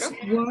letters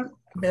cuero. word.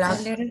 Black.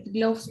 A letter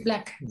gloves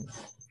black.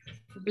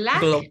 Black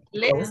Gloves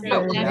letters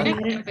black. gloves. Black Miren,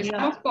 letters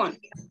empezamos con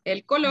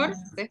el color,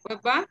 después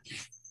va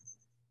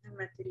El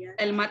material.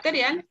 el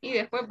material y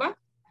después va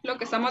lo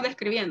que estamos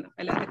describiendo,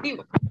 el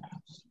adjetivo.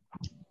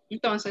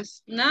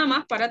 Entonces, nada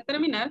más para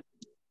terminar,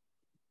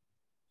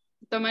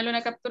 tómale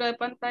una captura de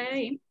pantalla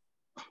ahí.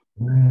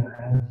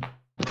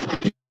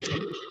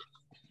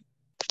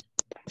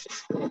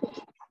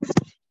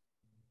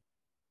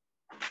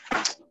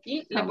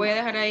 Y les voy a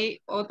dejar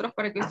ahí otros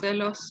para que ustedes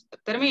los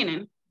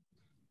terminen.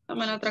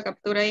 Tomen otra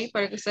captura ahí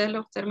para que ustedes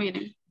los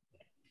terminen.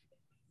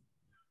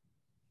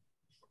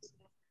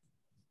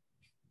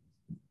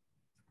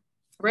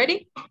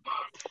 Ready?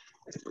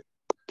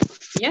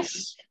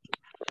 Yes.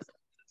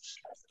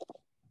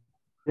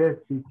 Yes,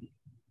 teacher.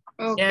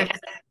 Okay. Yes.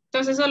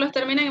 Entonces solo los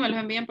terminan y me los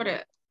envían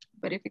para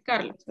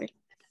verificarlos. Right?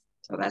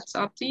 So that's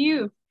up to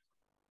you.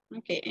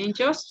 Okay, and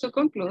just to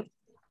conclude.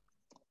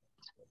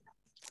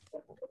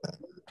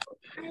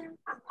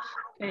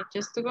 Okay,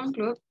 just to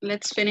conclude,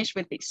 let's finish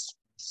with this.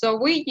 So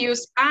we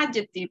use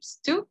adjectives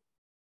to.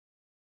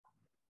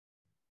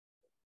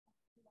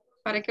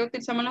 ¿Para qué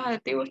utilizamos los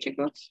adjetivos,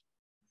 chicos?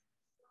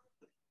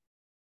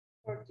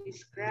 For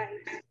describe.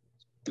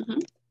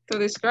 To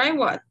describe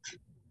what?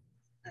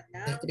 A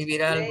noun,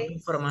 Escribir algo, place,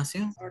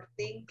 información. or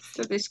thing,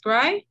 To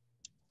describe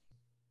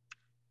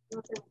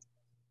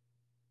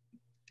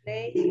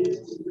place,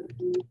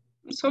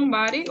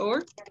 somebody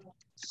or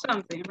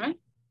something, right?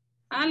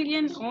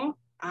 Alguien o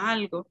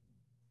algo.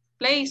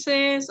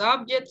 Places,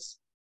 objects,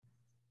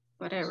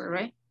 whatever,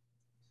 right?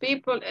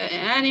 People,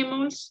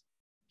 animals.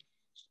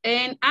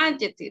 And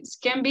adjectives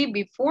can be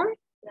before.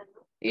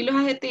 Y los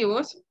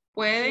adjetivos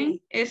pueden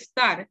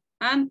estar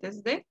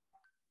antes de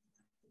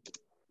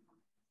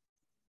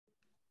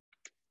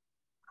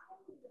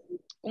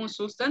un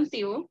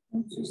sustantivo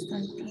Un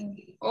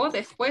sustantivo. o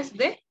después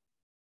de.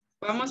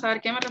 Vamos a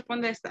ver qué me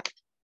responde esta.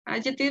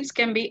 Adjectives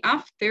can be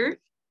after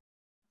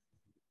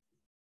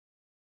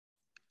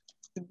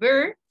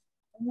verb,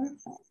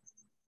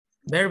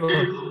 Verbo.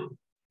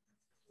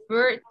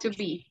 verb to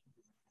be.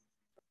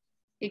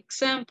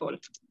 Example,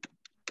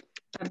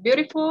 a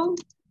beautiful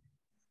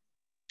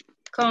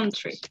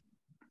country.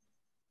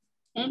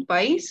 Un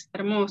país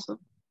hermoso.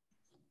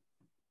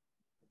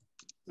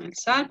 El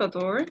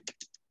Salvador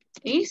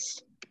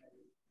is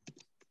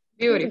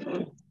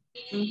beautiful.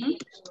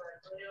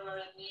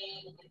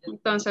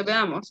 Entonces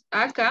veamos,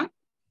 acá,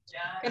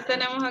 ¿qué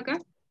tenemos acá?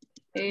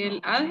 El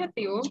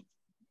adjetivo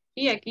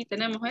y aquí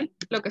tenemos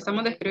lo que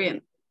estamos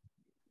describiendo.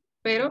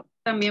 Pero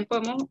también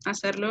podemos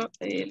hacerlo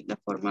de la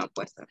forma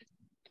opuesta.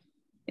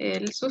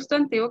 El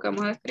sustantivo que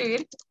vamos a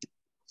describir,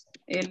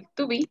 el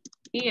to be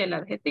y el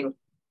adjetivo.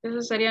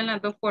 Esas serían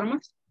las dos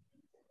formas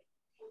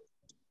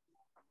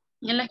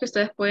en las que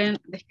ustedes pueden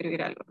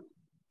describir algo.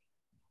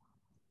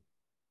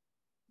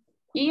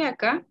 Y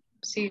acá,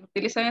 si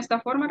utilizan esta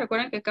forma,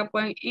 recuerden que acá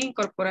pueden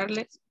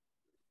incorporarles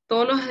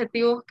todos los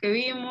adjetivos que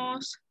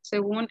vimos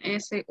según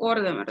ese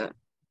orden, ¿verdad?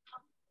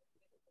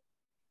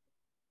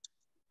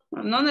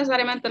 No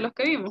necesariamente los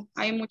que vimos,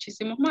 hay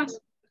muchísimos más.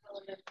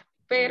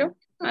 Pero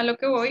a lo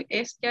que voy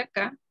es que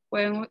acá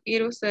pueden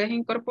ir ustedes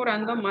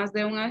incorporando más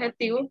de un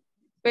adjetivo,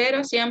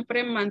 pero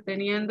siempre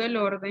manteniendo el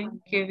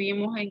orden que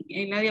vimos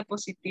en la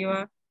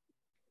diapositiva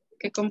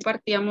que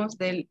compartíamos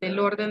del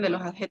orden de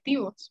los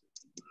adjetivos.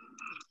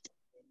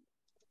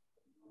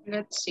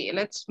 Let's see,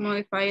 let's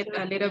modify it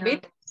a little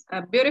bit.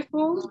 A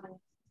beautiful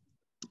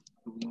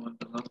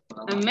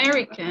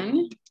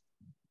American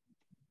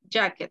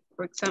jacket,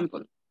 for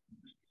example.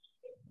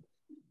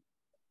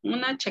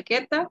 Una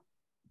chaqueta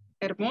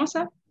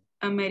hermosa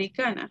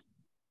americana.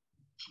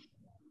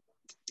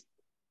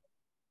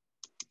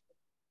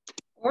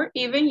 Or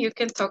even you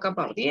can talk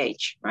about the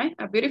age, right?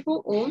 A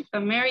beautiful old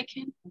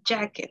American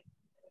jacket.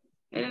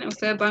 Miren,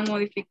 ustedes van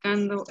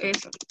modificando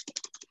eso.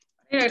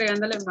 Y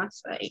agregándole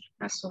más ahí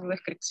a su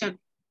descripción.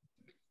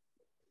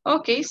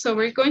 Okay, so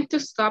we're going to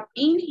stop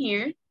in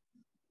here.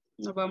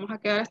 Nos vamos a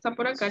quedar hasta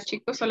por acá,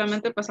 chicos.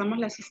 Solamente pasamos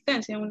la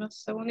asistencia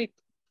unos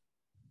segunditos.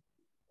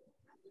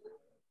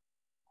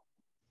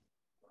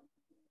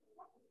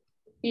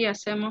 Y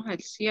hacemos el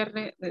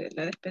cierre de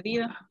la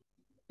despedida.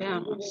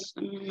 Veamos,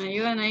 me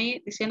ayudan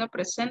ahí diciendo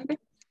presente.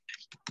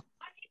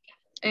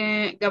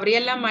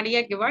 Gabriela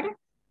María Guevara.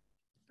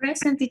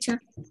 Present,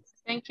 teacher.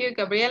 Thank you,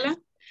 Gabriela.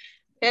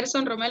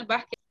 Gerson Romel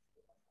Vázquez.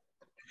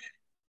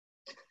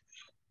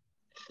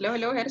 Hello,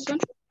 hello, Gerson.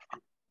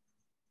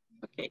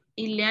 Okay.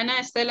 Ileana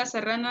Estela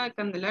Serrana de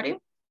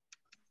Candelario.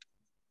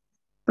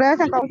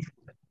 Present, coach.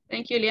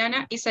 Thank you,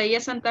 Ileana.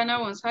 Isaías Santana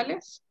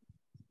González.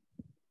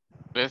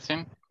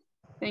 Present.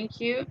 Thank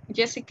you.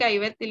 Jessica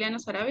Ivette Ileana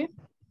Sarabia.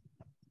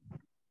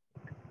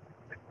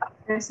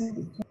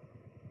 Present.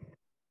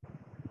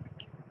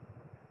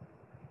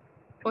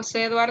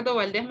 José Eduardo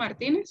Valdés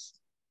Martínez.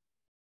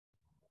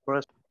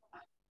 Present.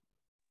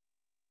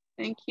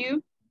 Thank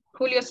you.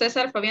 Julio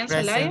César Fabián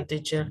Zelaya. Present,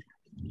 teacher.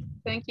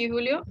 Thank you,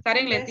 Julio.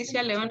 Karen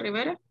Leticia León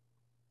Rivera.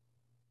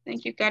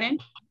 Thank you, Karen.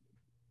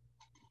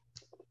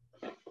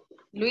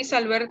 Luis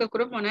Alberto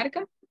Cruz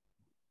Monarca.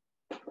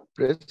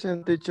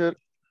 Present, teacher.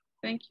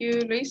 Thank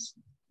you, Luis.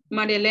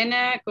 María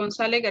Elena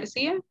González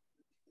García.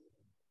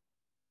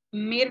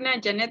 Mirna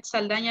Janet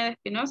Saldaña de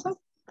Espinosa.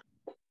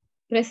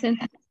 Present.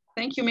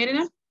 Thank you,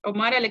 Mirna.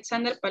 Omar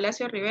Alexander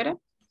Palacio Rivera.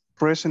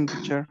 Present,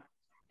 teacher.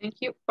 Thank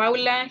you.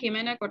 Paula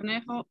Jimena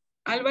Cornejo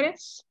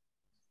Álvarez.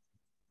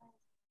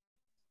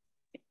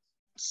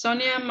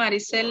 Sonia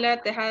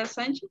Marisela Tejada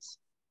Sánchez.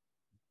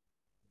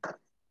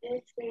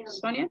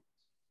 Sonia.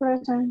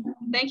 Present.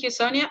 Thank you,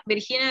 Sonia.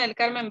 Virginia del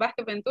Carmen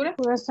Vázquez Ventura.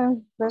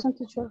 Present. Present,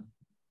 teacher.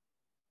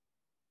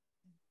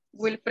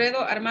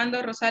 Wilfredo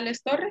Armando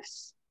Rosales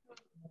Torres.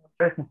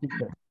 Present,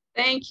 teacher.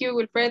 Thank you,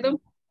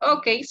 Wilfredo.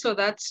 Okay, so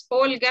that's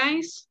all,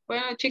 guys.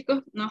 Bueno,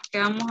 chicos, nos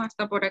quedamos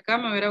hasta por acá.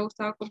 Me hubiera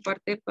gustado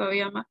compartir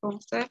todavía más con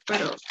ustedes,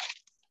 pero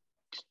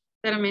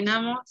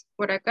terminamos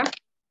por acá.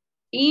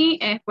 Y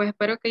pues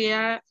espero que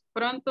ya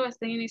pronto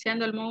estén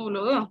iniciando el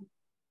módulo 2.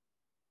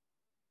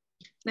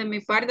 De mi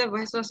parte,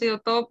 pues eso ha sido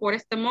todo por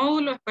este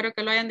módulo. Espero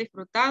que lo hayan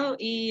disfrutado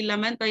y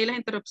lamento ahí las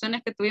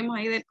interrupciones que tuvimos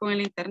ahí con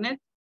el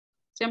internet.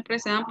 Siempre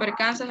se dan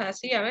percances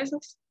así a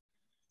veces.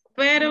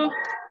 Pero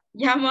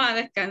ya vamos a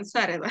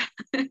descansar, ¿verdad?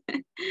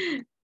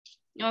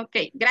 Ok,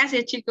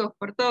 gracias chicos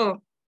por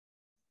todo.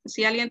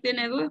 Si alguien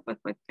tiene dudas, pues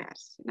puede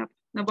quedarse. No,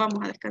 nos vamos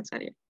a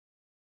descansar ya.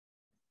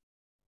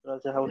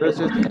 Gracias a ustedes.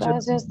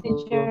 Gracias,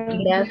 teacher.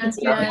 Gracias.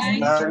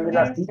 Dame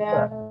la pizza.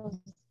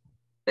 Gracias.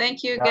 Thank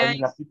you, Dame guys.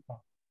 la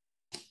pizza.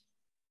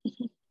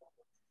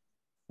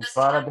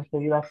 Todas las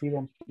despedidas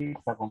piden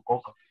pizza con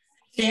coca.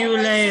 See you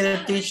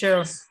later,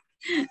 teachers.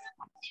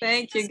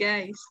 Thank you,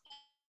 guys.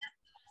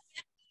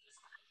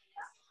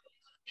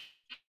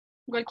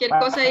 Cualquier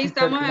cosa ahí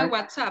estamos en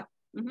WhatsApp.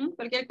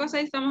 Cualquier cosa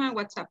ahí estamos en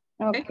WhatsApp.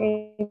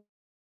 Okay.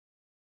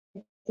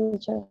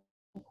 Teacher.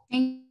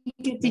 Thank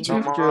you,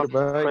 teacher. Teacher,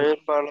 bye.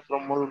 Para el otro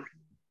módulo.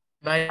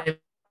 Bye,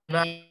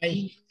 bye.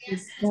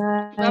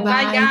 Bye,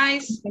 bye,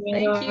 guys.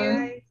 Thank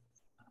you.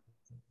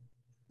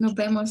 Nos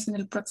vemos en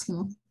el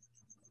próximo.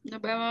 Nos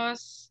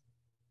vemos.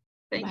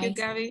 Thank you, Bye.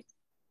 Gaby.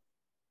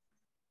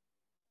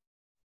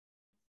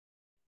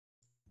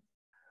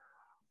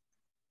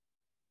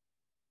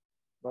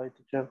 Bye,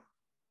 teacher.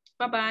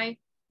 Bye, bye.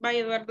 Bye,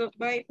 Eduardo.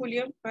 Bye,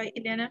 Julio. Bye,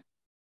 Eliana.